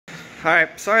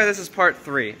Alright, sorry this is part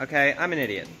 3, okay? I'm an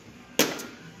idiot.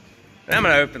 And I'm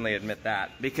gonna openly admit that,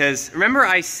 because remember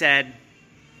I said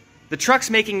the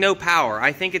truck's making no power.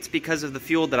 I think it's because of the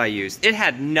fuel that I used. It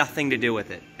had nothing to do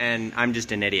with it, and I'm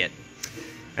just an idiot.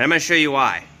 And I'm gonna show you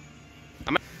why.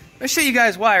 I'm gonna show you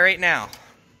guys why right now.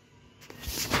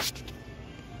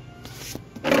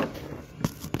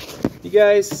 You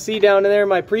guys see down in there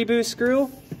my pre-boost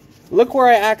screw? Look where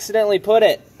I accidentally put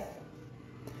it.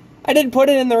 I didn't put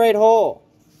it in the right hole.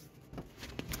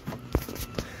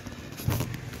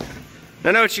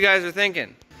 I know what you guys are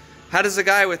thinking. How does a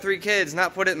guy with 3 kids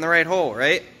not put it in the right hole,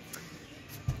 right?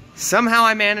 Somehow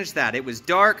I managed that. It was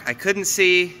dark, I couldn't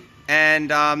see,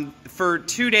 and for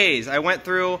 2 days I went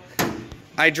through,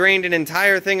 I drained an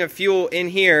entire thing of fuel in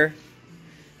here,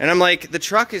 and I'm like, the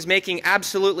truck is making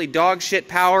absolutely dog shit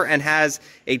power and has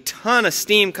a ton of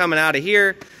steam coming out of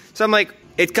here. So I'm like,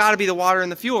 it's gotta be the water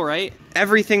and the fuel, right?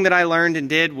 Everything that I learned and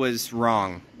did was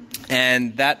wrong.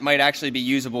 And that might actually be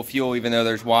usable fuel even though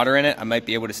there's water in it. I might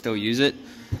be able to still use it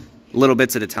little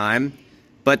bits at a time.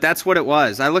 But that's what it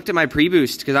was. I looked at my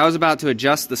pre-boost because I was about to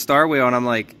adjust the star wheel and I'm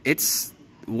like, it's,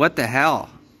 what the hell?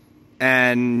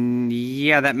 And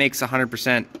yeah, that makes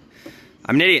 100%.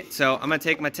 I'm an idiot. So I'm gonna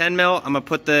take my 10 mil, I'm gonna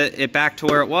put it back to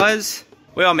where it was.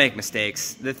 We all make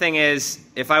mistakes. The thing is,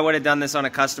 if I would have done this on a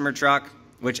customer truck,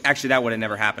 which actually that would have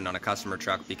never happened on a customer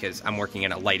truck because I'm working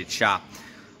in a lighted shop.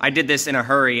 I did this in a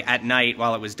hurry at night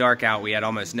while it was dark out. We had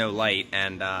almost no light,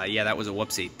 and yeah, that was a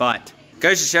whoopsie. But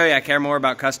goes to show you I care more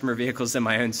about customer vehicles than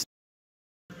my own.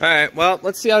 All right, well,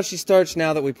 let's see how she starts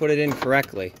now that we put it in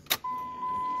correctly.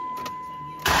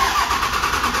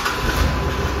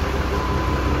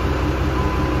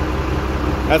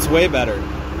 That's way better.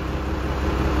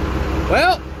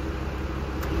 Well,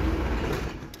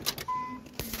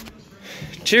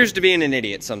 cheers to being an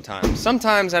idiot sometimes.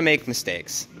 Sometimes I make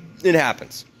mistakes. It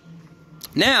happens.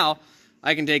 Now,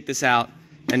 I can take this out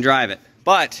and drive it.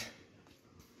 But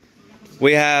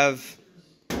we have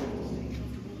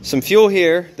some fuel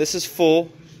here. This is full.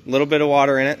 A little bit of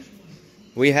water in it.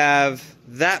 We have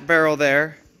that barrel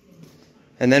there.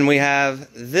 And then we have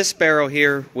this barrel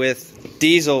here with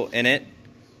diesel in it.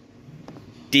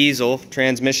 Diesel,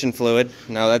 transmission fluid.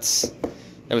 No, that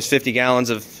was 50 gallons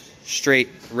of straight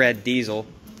red diesel.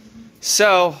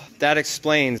 So that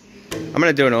explains. I'm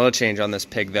gonna do an oil change on this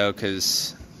pig though,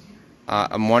 because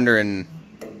I'm wondering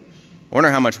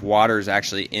how much water is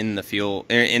actually in the fuel,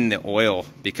 in the oil,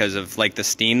 because of like the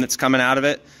steam that's coming out of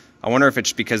it. I wonder if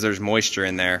it's because there's moisture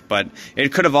in there, but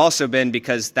it could have also been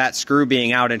because that screw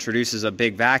being out introduces a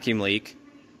big vacuum leak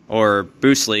or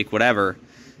boost leak, whatever,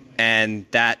 and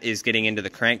that is getting into the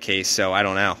crankcase. So I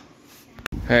don't know.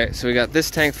 All right, so we got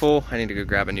this tank full. I need to go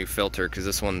grab a new filter because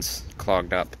this one's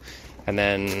clogged up. And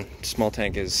then small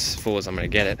tank is full as I'm gonna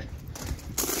get it.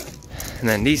 And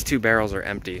then these 2 barrels are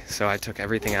empty. So I took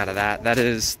everything out of that. That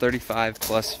is 35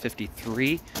 plus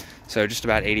 53. So just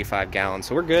about 85 gallons.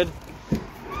 So we're good.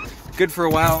 Good for a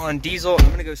while on diesel.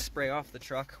 I'm gonna go spray off the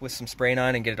truck with some spray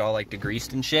 9 and get it all like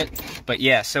degreased and shit. But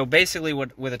yeah, so basically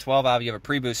with a 12 valve, you have a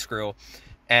pre-boost screw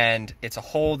and it's a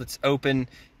hole that's open.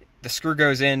 The screw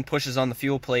goes in, pushes on the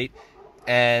fuel plate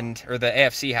or the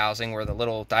AFC housing where the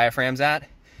little diaphragm's at.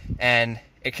 And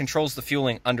it controls the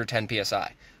fueling under 10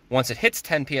 psi. Once it hits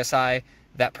 10 psi,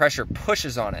 that pressure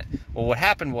pushes on it. Well, what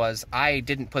happened was I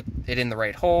didn't put it in the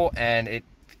right hole, and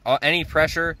any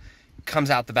pressure comes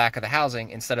out the back of the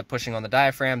housing instead of pushing on the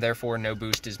diaphragm. Therefore, no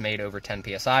boost is made over 10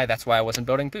 psi. That's why I wasn't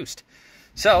building boost.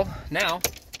 So now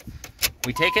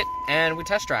we take it and we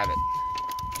test drive it.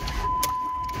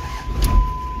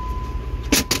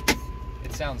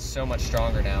 It sounds so much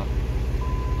stronger now.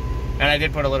 And I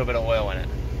did put a little bit of oil in it.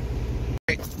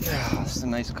 It's a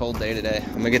nice cold day today.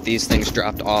 I'm gonna get these things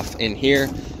dropped off in here.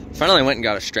 Finally went and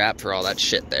got a strap for all that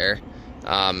shit there.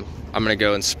 I'm gonna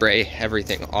go and spray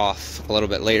everything off a little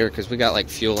bit later because we got like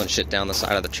fuel and shit down the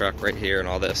side of the truck right here and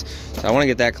all this. So I want to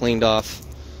get that cleaned off.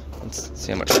 Let's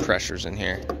see how much pressure's in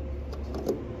here.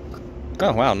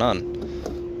 Oh wow,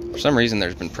 none. For some reason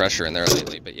there's been pressure in there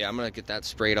lately, but yeah, I'm gonna get that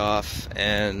sprayed off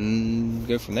and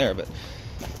go from there. But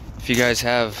if you guys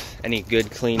have any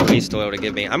good clean waste oil to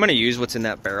give me, I'm gonna use what's in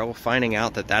that barrel. Finding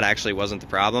out that actually wasn't the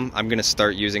problem, I'm gonna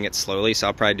start using it slowly. So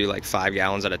I'll probably do like 5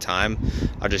 gallons at a time.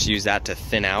 I'll just use that to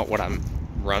thin out what I'm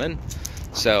running.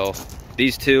 So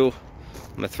these 2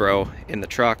 I'm gonna throw in the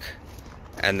truck,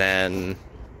 and then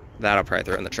that I'll probably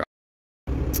throw in the truck.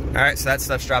 All right, so that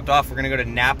stuff's dropped off. We're gonna go to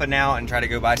Napa now and try to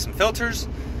go buy some filters,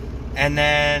 and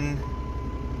then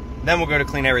we'll go to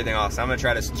clean everything off. So I'm gonna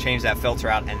try to change that filter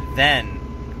out and then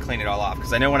clean it all off,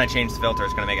 because I know when I change the filter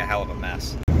it's going to make a hell of a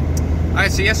mess.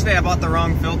 Alright, so yesterday I bought the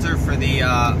wrong filter for the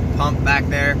pump back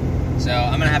there. So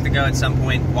I'm gonna have to go at some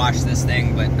point wash this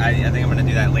thing, but I think I'm gonna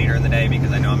do that later in the day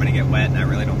because I know I'm gonna get wet and I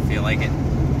really don't feel like it.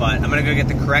 But I'm gonna go get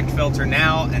the correct filter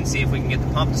now and see if we can get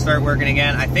the pump to start working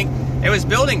again. I think it was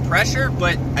building pressure,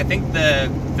 but I think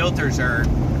the filters are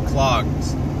clogged.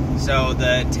 So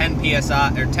the 10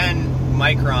 PSI or 10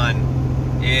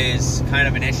 micron is kind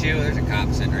of an issue. There's a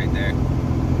cop sitting right there.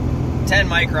 10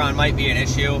 micron might be an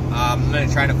issue. I'm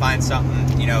gonna try to find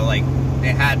something, you know, like they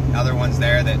had other ones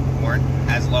there that weren't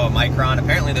as low a micron.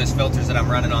 Apparently those filters that I'm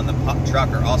running on the truck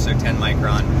are also 10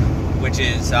 micron, which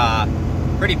is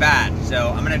pretty bad. So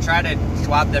I'm gonna try to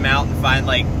swap them out and find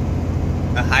like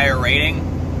a higher rating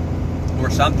or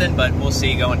something, but we'll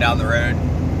see going down the road.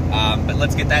 But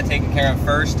let's get that taken care of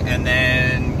first and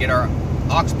then get our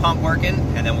aux pump working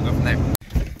and then we'll go from there.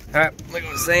 All right, like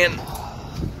I was saying,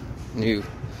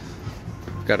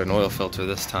 got an oil filter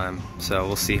this time, so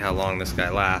we'll see how long this guy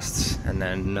lasts, and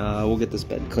then we'll get this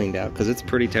bed cleaned out because it's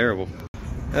pretty terrible.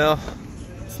 Well,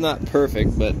 it's not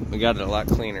perfect, but we got it a lot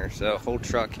cleaner. So whole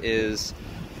truck is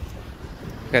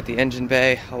got the engine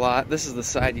bay a lot. This is the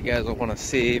side you guys will want to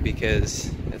see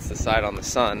because it's the side on the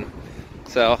sun.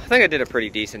 So I think I did a pretty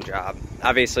decent job.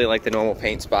 Obviously, like the normal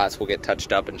paint spots will get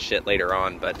touched up and shit later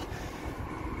on, but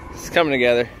it's coming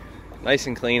together nice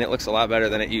and clean. It looks a lot better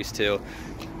than it used to.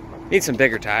 Need some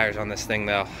bigger tires on this thing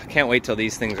though. Can't wait till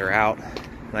these things are out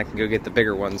and I can go get the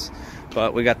bigger ones.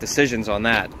 But we got decisions on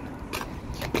that.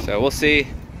 So we'll see.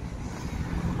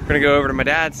 We're gonna go over to my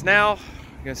dad's now.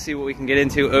 We're gonna see what we can get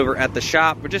into over at the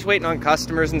shop. We're just waiting on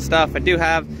customers and stuff. I do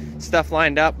have stuff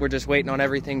lined up. We're just waiting on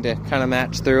everything to kind of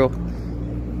match through.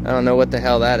 I don't know what the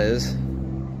hell that is.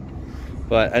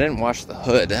 But I didn't wash the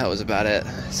hood, that was about it.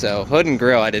 So hood and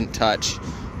grill I didn't touch,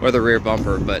 or the rear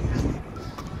bumper, but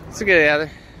let's get it together.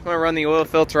 I'm gonna run the oil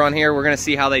filter on here. We're gonna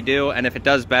see how they do, and if it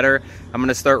does better, I'm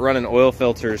gonna start running oil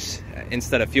filters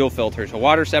instead of fuel filters, a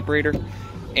water separator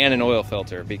and an oil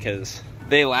filter, because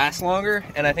they last longer.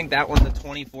 And I think that one's a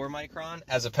 24 micron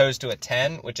as opposed to a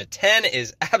 10, which a 10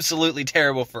 is absolutely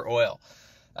terrible for oil.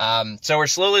 So we're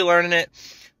slowly learning it,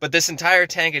 but this entire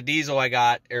tank of diesel I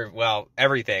got, or well,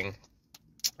 everything,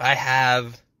 I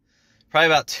have probably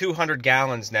about 200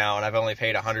 gallons now, and I've only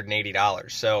paid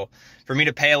 $180. So for me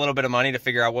to pay a little bit of money to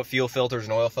figure out what fuel filters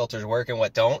and oil filters work and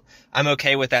what don't, I'm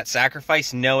okay with that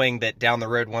sacrifice, knowing that down the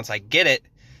road, once I get it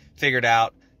figured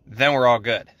out, then we're all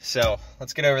good. So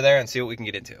let's get over there and see what we can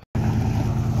get into.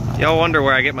 Y'all wonder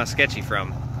where I get my sketchy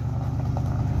from.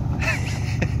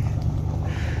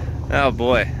 Oh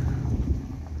boy.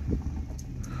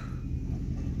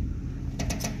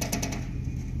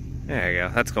 There you go,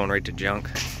 that's going right to junk.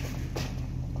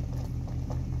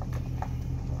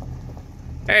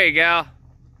 There you go.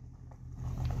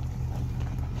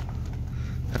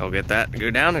 I'll get that and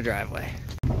go down the driveway.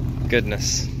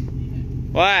 Goodness.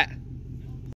 What?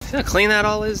 See how clean that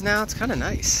all is now? It's kind of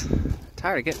nice. I'm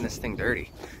tired of getting this thing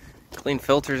dirty. Clean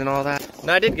filters and all that.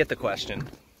 Now I did get the question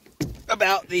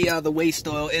about the waste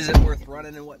oil. Is it worth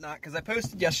running and whatnot? Because I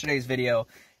posted yesterday's video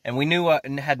and we knew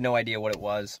and had no idea what it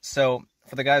was. So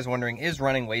for the guys wondering, is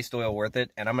running waste oil worth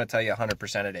it? And I'm going to tell you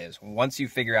 100% it is, once you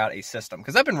figure out a system.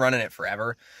 Because I've been running it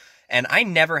forever, and I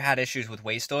never had issues with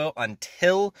waste oil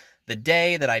until the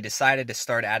day that I decided to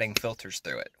start adding filters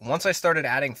through it. Once I started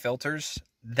adding filters,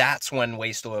 that's when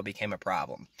waste oil became a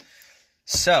problem.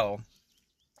 So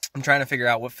I'm trying to figure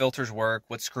out what filters work,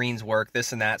 what screens work,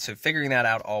 this and that. So figuring that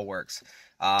out all works.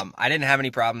 I didn't have any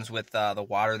problems with the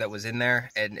water that was in there,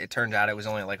 and it turned out it was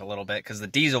only like a little bit because the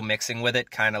diesel mixing with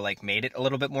it kind of like made it a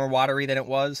little bit more watery than it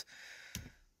was.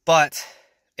 But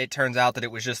it turns out that it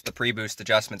was just the pre-boost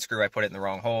adjustment screw. I put it in the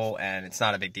wrong hole, and it's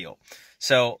not a big deal.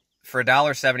 So for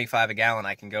 $1.75 a gallon,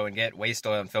 I can go and get waste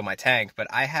oil and fill my tank. But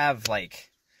I have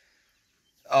like,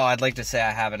 oh, I'd like to say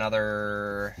I have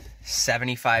another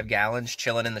 75 gallons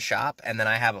chilling in the shop, and then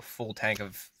I have a full tank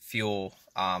of fuel.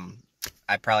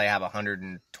 I probably have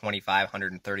 125,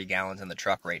 130 gallons in the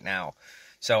truck right now.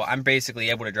 So I'm basically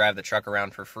able to drive the truck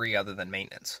around for free other than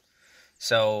maintenance.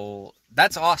 So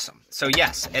that's awesome. So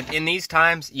yes, in these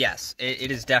times, yes,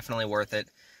 it is definitely worth it.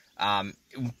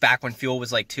 Back when fuel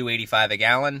was like $2.85 a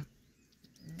gallon,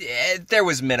 there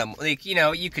was minimal, like, you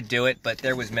know, you could do it, but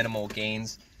there was minimal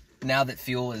gains. Now that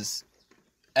fuel is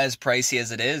as pricey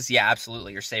as it is, yeah,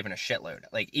 absolutely, you're saving a shitload.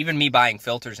 Like, even me buying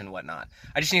filters and whatnot,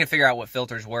 I just need to figure out what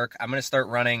filters work. I'm going to start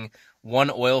running one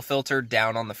oil filter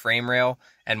down on the frame rail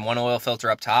and one oil filter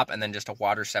up top, and then just a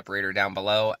water separator down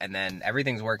below, and then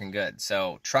everything's working good.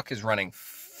 So truck is running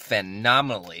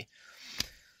phenomenally.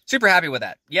 Super happy with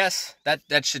that. Yes,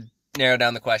 that should narrow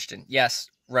down the question. Yes,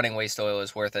 running waste oil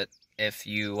is worth it if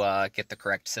you get the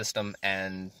correct system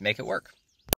and make it work.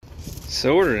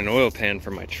 So I ordered an oil pan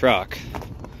for my truck.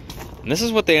 And this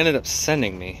is what they ended up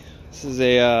sending me. This is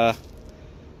a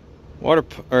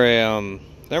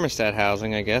thermostat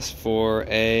housing, I guess, for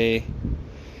a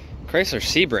Chrysler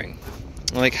Sebring.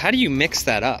 Like, how do you mix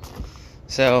that up?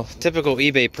 So, typical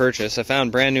eBay purchase. I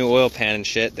found brand new oil pan and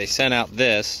shit. They sent out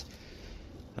this.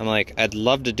 I'm like, I'd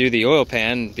love to do the oil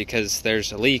pan because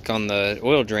there's a leak on the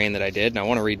oil drain that I did and I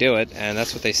want to redo it, and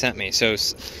that's what they sent me. So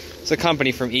it's a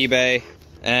company from eBay,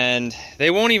 and they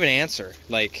won't even answer.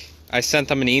 Like, I sent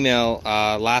them an email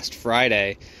last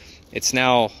Friday. It's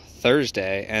now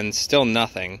Thursday and still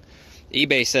nothing.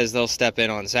 eBay says they'll step in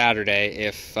on Saturday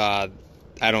if I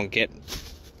don't get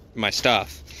my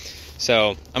stuff.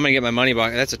 So I'm gonna get my money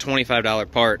back. That's a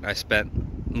 $25 part. I spent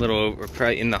a little over,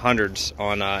 probably in the hundreds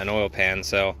on an oil pan,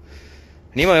 so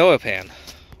I need my oil pan.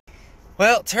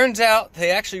 Well, it turns out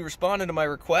they actually responded to my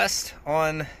request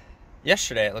on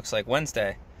yesterday, it looks like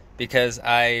Wednesday, because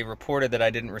I reported that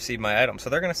I didn't receive my item. So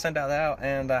they're gonna send that out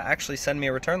and actually send me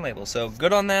a return label. So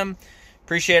good on them,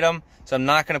 appreciate them. So I'm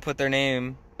not gonna put their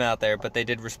name out there, but they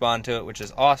did respond to it, which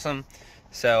is awesome.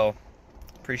 So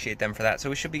appreciate them for that. So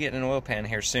we should be getting an oil pan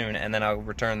here soon, and then I'll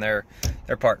return their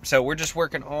part. So we're just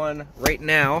working on right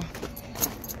now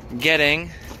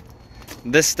getting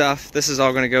this stuff. This is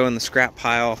all going to go in the scrap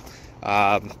pile.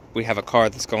 We have a car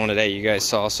that's going today, you guys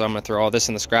saw, so I'm going to throw all this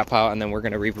in the scrap pile, and then we're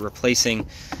going to be replacing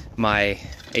my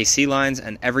AC lines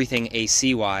and everything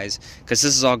AC wise, because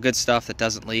this is all good stuff that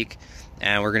doesn't leak.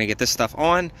 And we're going to get this stuff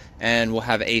on, and we'll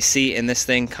have AC in this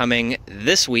thing coming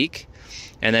this week.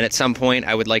 And then at some point,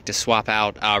 I would like to swap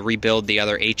out, rebuild the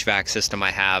other HVAC system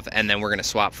I have, and then we're going to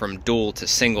swap from dual to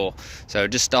single. So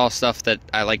just all stuff that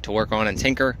I like to work on and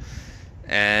tinker.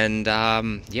 And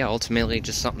yeah, ultimately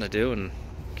just something to do and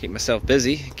keep myself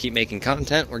busy, keep making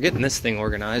content. We're getting this thing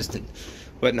organized and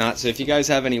whatnot. So if you guys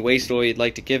have any waste oil you'd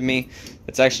like to give me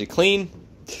that's actually clean,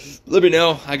 let me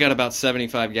know. I got about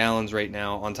 75 gallons right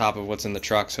now on top of what's in the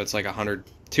truck. So it's like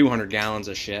 200 gallons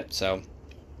of shit. So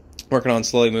working on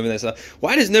slowly moving this up.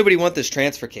 Why does nobody want this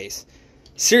transfer case?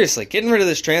 Seriously, getting rid of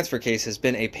this transfer case has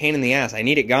been a pain in the ass. I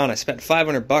need it gone. I spent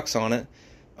 500 bucks on it,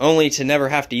 only to never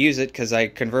have to use it because I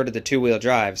converted the two-wheel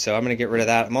drive. So I'm going to get rid of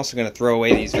that. I'm also going to throw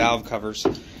away these valve covers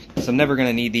because I'm never going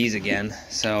to need these again.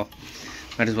 So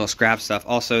might as well scrap stuff.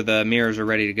 Also, the mirrors are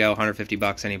ready to go. 150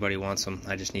 bucks. Anybody wants them.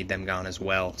 I just need them gone as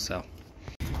well. So,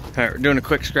 all right, we're doing a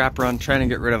quick scrap run, trying to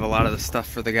get rid of a lot of the stuff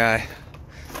for the guy.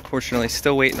 Fortunately,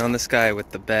 still waiting on this guy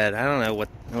with the bed. I don't know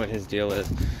what his deal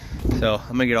is. So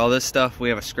I'm gonna get all this stuff. We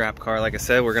have a scrap car, like I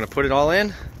said. We're gonna put it all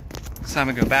in. So I'm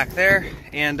gonna go back there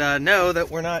and know that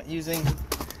we're not using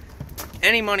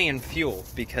any money in fuel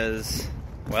because,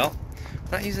 well,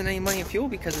 we're not using any money in fuel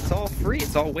because it's all free.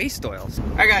 It's all waste oil.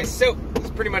 All right, guys. So this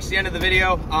is pretty much the end of the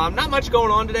video. Not much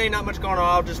going on today. Not much going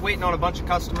on. I'm just waiting on a bunch of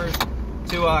customers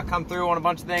to come through on a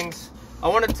bunch of things. I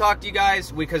wanted to talk to you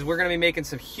guys because we're going to be making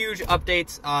some huge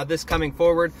updates this coming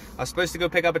forward. I was supposed to go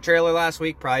pick up a trailer last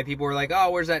week. Probably people were like,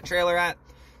 oh, where's that trailer at?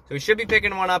 So we should be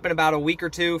picking one up in about a week or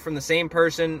two from the same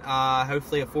person.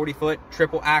 Hopefully a 40-foot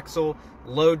triple axle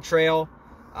load trail.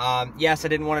 Yes, I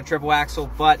didn't want a triple axle,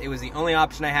 but it was the only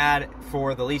option I had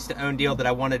for the lease to own deal that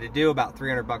I wanted to do, about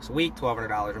 300 bucks a week,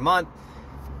 $1,200 a month.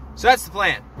 So that's the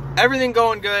plan. Everything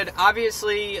going good.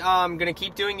 Obviously, I'm going to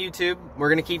keep doing YouTube. We're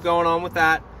going to keep going on with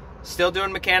that. Still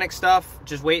doing mechanic stuff,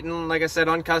 just waiting, like I said,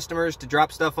 on customers to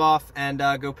drop stuff off and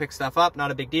go pick stuff up.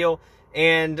 Not a big deal.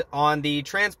 And on the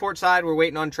transport side, we're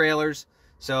waiting on trailers.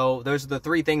 So those are the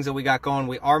three things that we got going.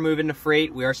 We are moving to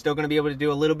freight. We are still going to be able to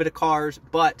do a little bit of cars,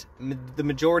 but the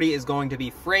majority is going to be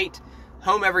freight,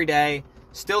 home every day,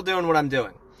 still doing what I'm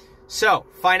doing. So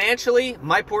financially,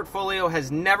 my portfolio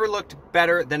has never looked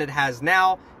better than it has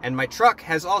now, and my truck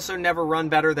has also never run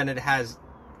better than it has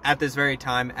at this very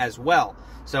time as well.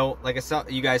 So, like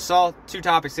you guys saw, two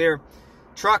topics here.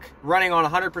 Truck running on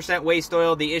 100% waste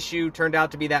oil. The issue turned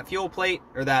out to be that fuel plate,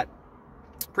 or that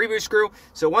preview screw.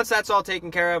 So once that's all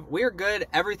taken care of, we're good.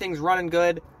 Everything's running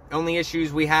good. Only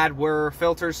issues we had were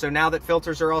filters. So now that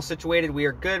filters are all situated, we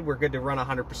are good. We're good to run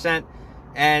 100%.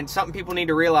 And something people need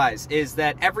to realize is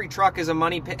that every truck is a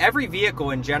money pit. Every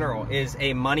vehicle in general is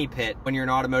a money pit when you're an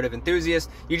automotive enthusiast.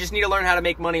 You just need to learn how to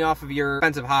make money off of your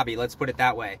expensive hobby. Let's put it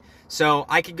that way. So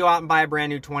I could go out and buy a brand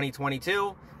new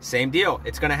 2022. Same deal.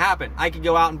 It's going to happen. I could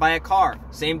go out and buy a car.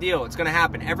 Same deal. It's going to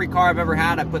happen. Every car I've ever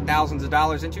had, I put thousands of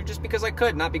dollars into just because I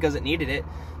could, not because it needed it.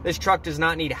 This truck does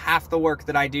not need half the work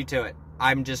that I do to it.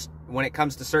 I'm just, when it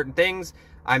comes to certain things,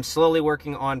 I'm slowly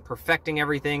working on perfecting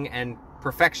everything, and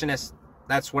perfectionist,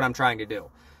 that's what I'm trying to do.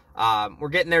 We're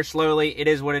getting there slowly. It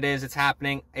is what it is. It's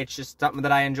happening. It's just something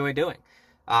that I enjoy doing.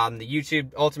 The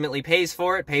YouTube ultimately pays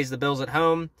for it, pays the bills at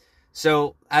home.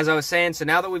 So as I was saying, so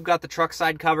now that we've got the truck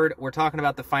side covered, we're talking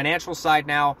about the financial side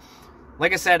now.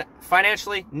 Like I said,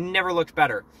 financially, never looked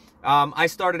better. I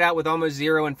started out with almost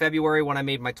zero in February when I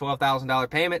made my $12,000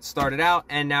 payment, started out,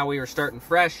 and now we are starting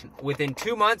fresh. Within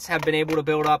 2 months, have been able to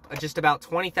build up just about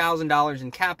 $20,000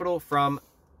 in capital from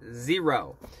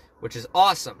zero, which is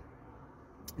awesome.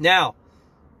 Now,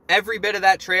 every bit of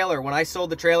that trailer, when I sold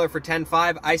the trailer for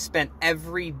 $10,500, I spent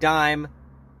every dime.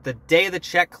 The day the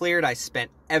check cleared, I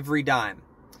spent every dime.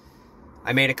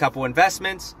 I made a couple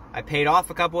investments, I paid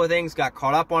off a couple of things, got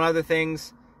caught up on other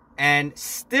things, and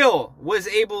still was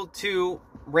able to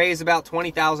raise about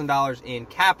 $20,000 in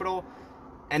capital,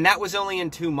 and that was only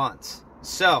in 2 months.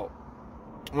 So,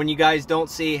 when you guys don't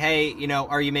see, hey, you know,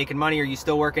 are you making money? Are you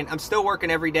still working? I'm still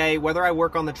working every day. Whether I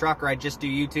work on the truck or I just do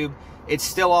YouTube, it's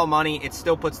still all money. It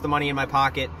still puts the money in my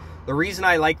pocket. The reason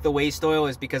I like the waste oil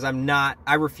is because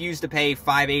I refuse to pay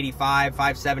 $585,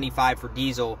 $575 for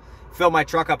diesel, fill my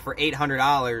truck up for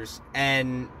 $800,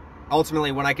 and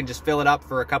ultimately when I can just fill it up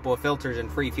for a couple of filters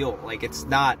and free fuel. Like, it's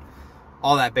not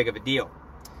all that big of a deal.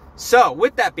 So,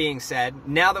 with that being said,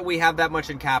 now that we have that much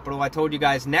in capital, I told you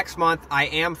guys next month I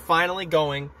am finally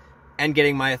going and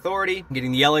getting my authority,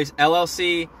 getting the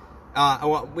LLC.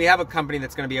 We have a company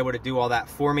that's going to be able to do all that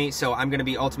for me, so I'm going to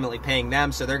be ultimately paying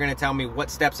them. So they're going to tell me what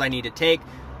steps I need to take,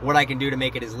 what I can do to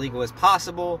make it as legal as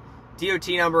possible. DOT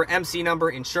number, MC number,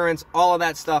 insurance, all of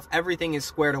that stuff, everything is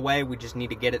squared away. We just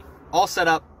need to get it all set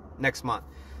up next month.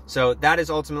 So that is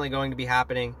ultimately going to be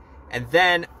happening. And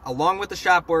then, along with the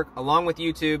shop work, along with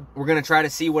YouTube, we're going to try to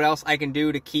see what else I can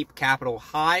do to keep capital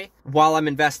high while I'm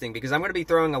investing, because I'm going to be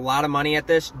throwing a lot of money at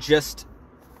this just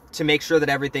to make sure that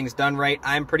everything's done right.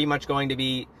 I'm pretty much going to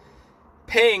be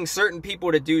paying certain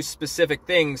people to do specific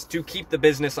things to keep the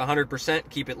business 100%,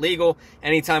 keep it legal.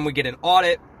 Anytime we get an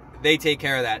audit, they take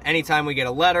care of that. Anytime we get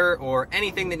a letter or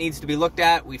anything that needs to be looked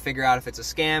at, we figure out if it's a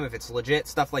scam, if it's legit,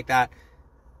 stuff like that.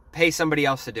 Pay somebody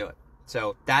else to do it.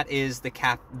 So that is the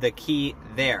key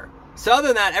there. So other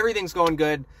than that, everything's going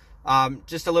good.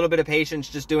 Just a little bit of patience,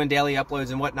 just doing daily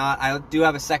uploads and whatnot. I do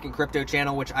have a second crypto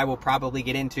channel, which I will probably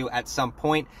get into at some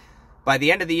point. By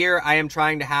the end of the year, I am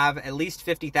trying to have at least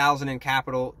 $50,000 in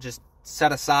capital just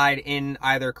set aside in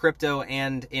either crypto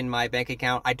and in my bank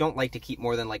account. I don't like to keep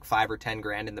more than like 5 or 10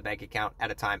 grand in the bank account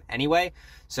at a time anyway.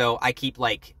 So I keep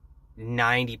like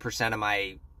 90% of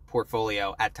my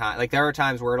portfolio at time. Like, there are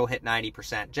times where it'll hit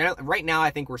 90%. Generally, right now,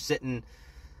 I think we're sitting,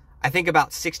 I think about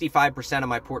 65% of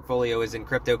my portfolio is in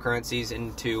cryptocurrencies,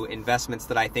 into investments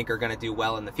that I think are going to do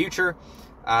well in the future.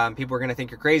 People are going to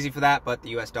think you're crazy for that, but the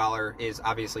US dollar is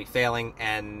obviously failing,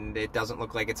 and it doesn't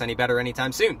look like it's any better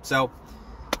anytime soon. So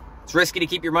it's risky to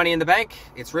keep your money in the bank.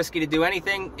 It's risky to do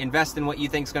anything. Invest in what you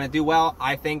think is going to do well.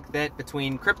 I think that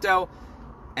between crypto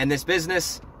and this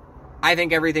business, I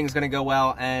think everything's going to go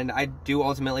well, and I do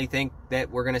ultimately think that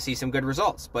we're going to see some good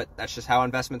results. But that's just how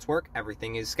investments work.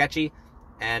 Everything is sketchy,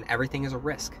 and everything is a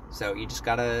risk. So you just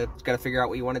gotta figure out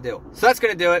what you want to do. So that's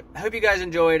going to do it. I hope you guys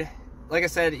enjoyed. Like I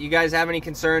said, you guys have any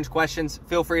concerns, questions,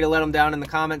 feel free to let them down in the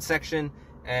comment section,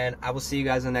 and I will see you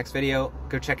guys in the next video.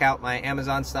 Go check out my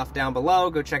Amazon stuff down below.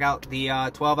 Go check out the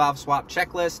 12-valve swap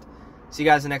checklist. See you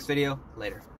guys in the next video. Later.